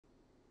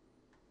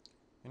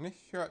In this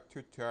short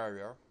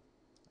tutorial,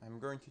 I'm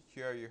going to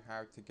show you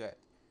how to get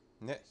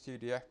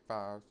NetCDF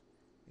files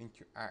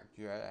into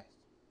ArcGIS.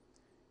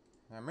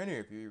 Now many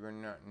of you will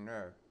not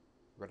know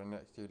what a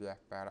NetCDF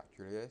file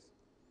actually is.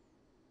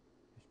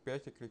 It's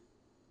basically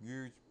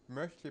used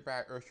mostly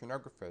by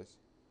oceanographers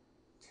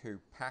to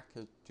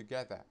package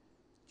together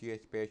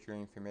geospatial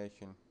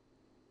information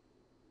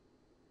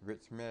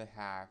which may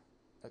have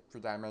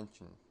extra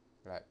dimensions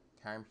like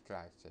time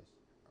slices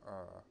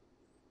or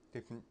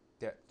different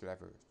depth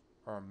levels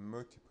or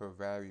multiple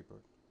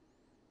variables.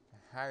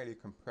 A highly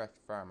compressed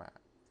format.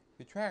 If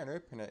you try and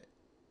open it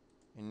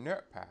in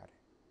Notepad,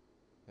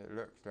 it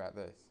looks like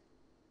this.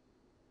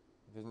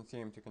 It doesn't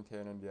seem to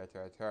contain any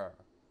data at all.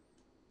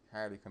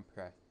 Highly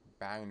compressed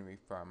binary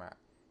format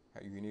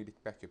that you need a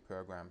special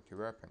program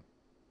to open.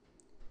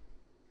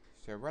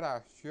 So what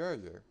I'll show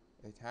you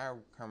is how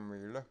can we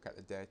look at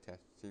the data to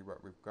see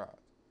what we've got.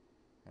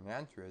 And the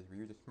answer is we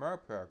use a small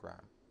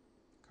program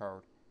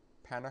called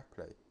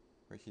Panoply,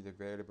 which is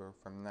available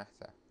from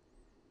NASA.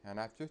 And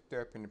I've just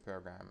opened the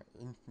program.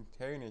 It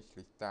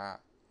instantaneously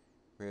starts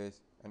with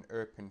an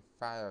open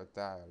file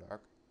dialog,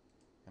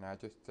 and I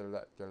just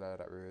select the layer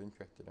that we're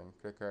interested in,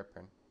 click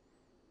open,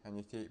 and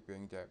you see it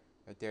brings up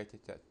a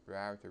datasets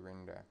browser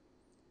window.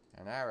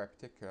 And our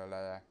particular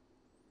layer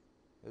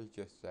is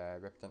just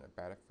represented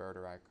by the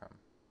folder icon.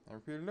 And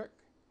if you look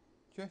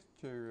just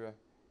to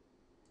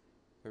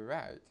the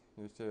right,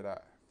 you see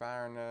that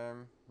file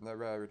name, know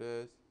where it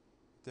is,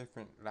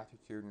 different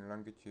latitude and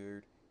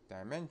longitude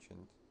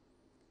dimensions.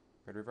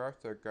 But we've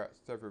also got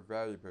several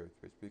variables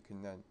which we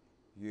can then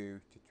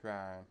use to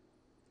try and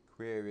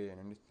query and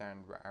understand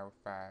what our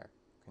file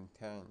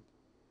contains.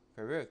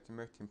 For us, the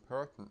most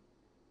important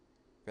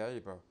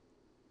variable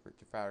which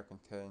the file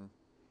contains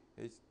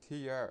is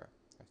TO, or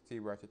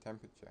seawater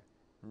temperature.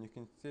 And you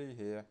can see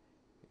here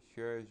it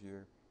shows you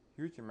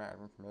a huge amount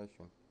of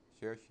information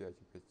associated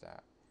with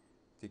that.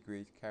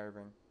 Degrees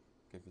Kelvin,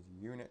 gives us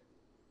a unit,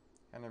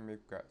 and then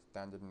we've got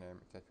standard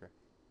name, etc.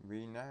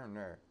 We now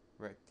know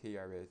what TO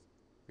is.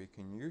 We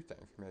can use that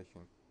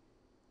information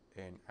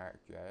in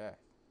ArcGIS.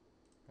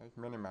 Let's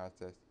minimize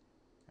this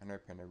and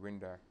open a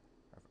window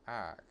of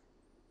Arc.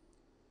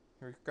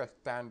 So we've got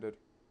standard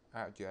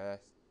ArcGIS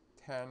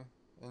 10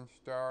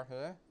 installed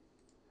here,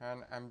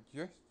 and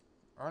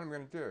all I'm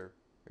going to do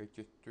is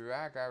just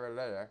drag our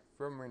layer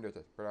from Windows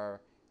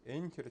Explorer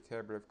into the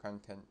table of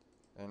contents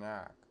in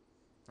Arc.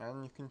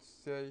 And you can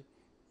see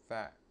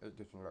that it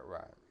doesn't look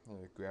right.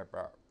 The grey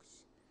box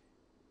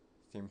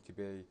seems to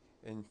be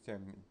in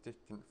some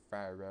distant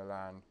faraway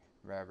land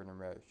rather than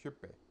where it should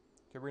be.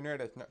 So we know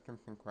there's not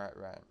something quite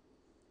right.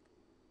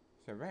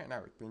 So right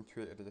now it's being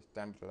treated as a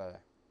standard layer,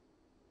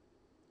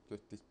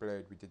 just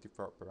displayed with the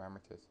default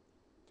parameters.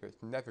 So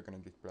it's never going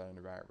to display in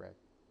the right way.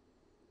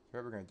 So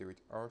what we're going to do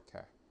is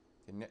alter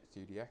the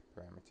NetCDF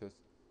parameters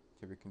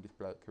so we can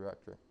display it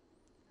correctly.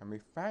 And we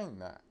find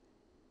that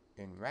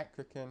in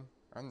right-clicking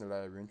on the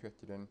layer we're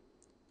interested in,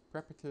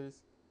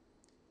 properties,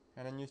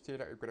 and then you see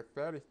that we've got a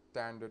fairly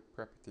standard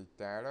properties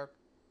dialog,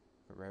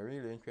 but we're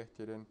really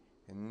interested in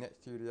the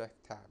NetCDF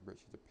tab which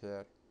has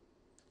appeared.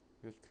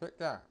 Just click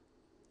that,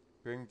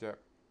 brings up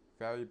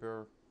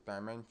variable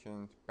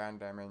dimensions,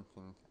 band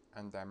dimensions,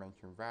 and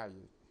dimension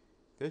values.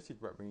 This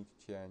is what we need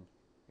to change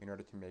in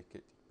order to make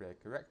it display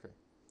correctly.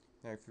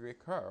 Now if you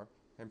recall,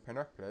 in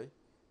Panoply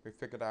we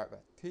figured out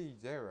that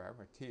T0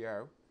 or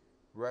TO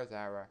was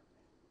our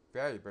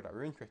variable that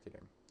we're interested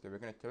in. So we're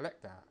going to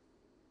select that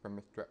from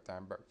this drop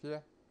down box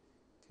here.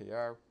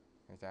 TO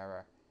is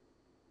our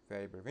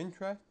variable of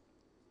interest.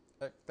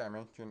 X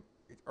dimension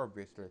is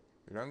obviously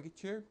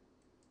longitude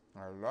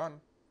or lon.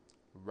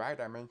 Y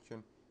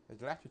dimension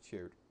is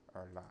latitude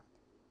or lat.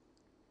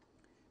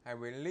 I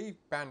will leave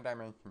band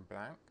dimension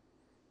blank,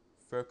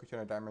 focus on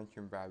the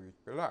dimension values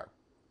below.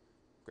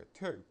 We've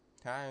got 2,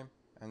 time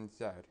and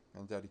Z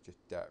is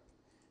just depth.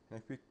 And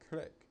if we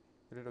click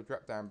the little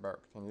drop down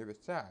box on the other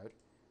side,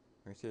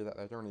 we see that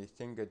there's only a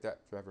single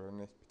depth level in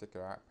this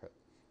particular output,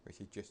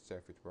 which is just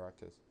surface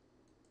waters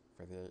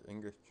for the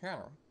English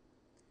channel.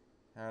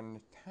 And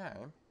the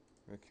time,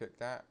 we click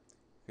that,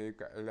 we've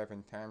got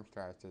 11 time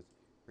slices,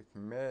 which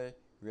may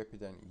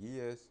represent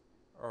years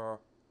or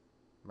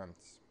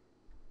months.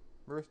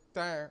 We'll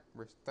start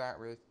with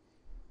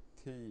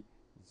T0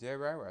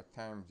 or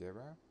time 0.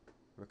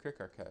 We'll click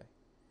OK.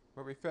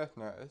 What we first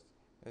notice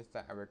is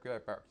that our grey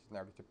box has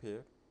now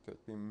disappeared, so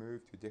it's been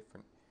moved to a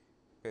different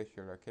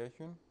spatial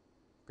location.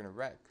 I'm going to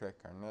right click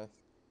on this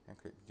and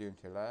click zoom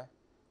to layer,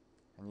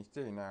 and you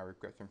see now we've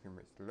got something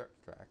which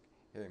looks like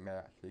it may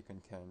actually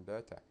contain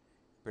data,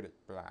 but it's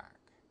black.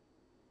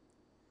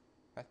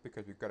 That's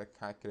because we've got to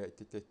calculate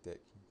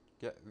statistics,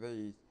 get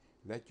these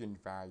legend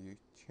values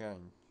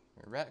changed.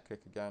 Right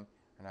click again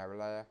on our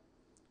layer,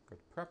 go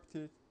to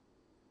properties,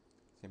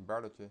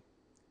 symbology,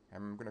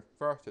 and I'm going to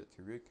force it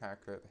to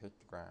recalculate the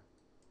histogram.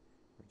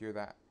 We do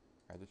that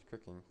by just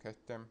clicking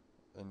custom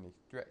in the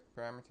stretch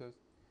parameters,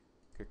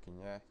 clicking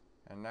yes,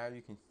 and now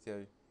you can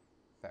see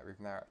that we've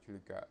now actually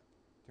got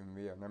some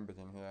real numbers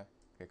in here.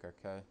 Click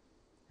OK,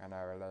 and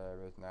our layer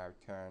is now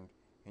turned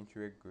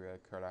into a grey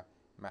colour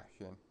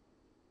matching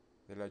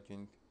the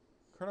legend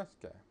colour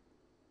scale.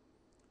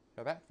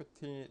 So that's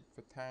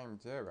for time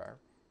 0.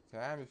 So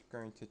I'm just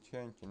going to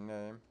change the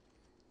name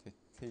to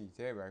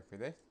T0 for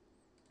this.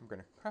 I'm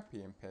going to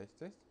copy and paste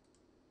this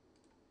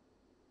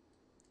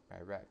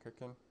by right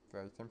clicking,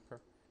 very simple.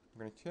 I'm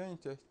going to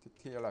change this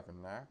to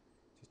T11 now,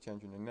 just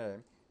changing the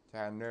name so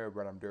I know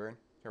what I'm doing.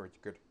 So it's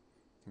good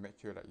to make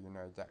sure that you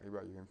know exactly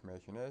what your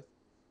information is.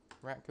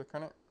 Right click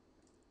on it,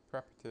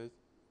 properties,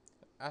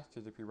 asks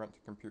us if you want to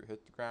compute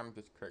histogram,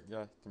 just click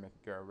yes to make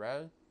it go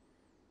away.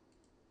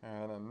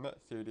 And then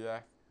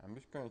NetCDF, I'm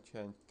just going to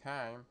change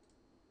time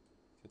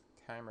to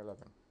time 11.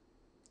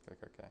 Click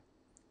OK.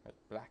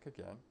 It's black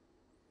again,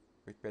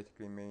 which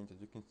basically means,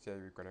 as you can see,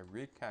 we've got to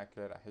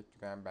recalculate that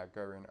histogram by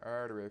going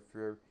all the way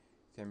through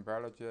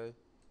symbology.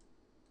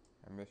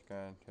 I'm just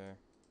going to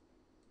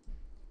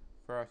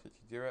force it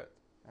to do it,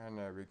 and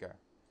there we go.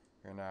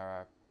 We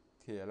now have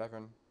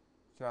T11,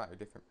 slightly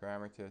different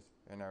parameters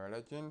in our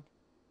legend,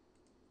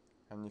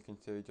 and you can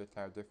see just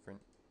how different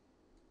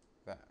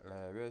that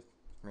layer is,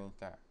 which means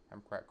that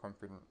I'm quite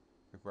confident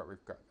with what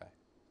we've got there.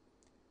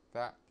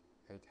 That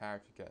is how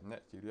to get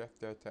NetCDF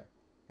data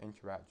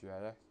into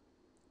ArcGIS.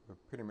 Will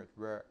pretty much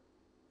work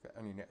for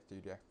any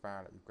NetCDF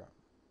file that you've got.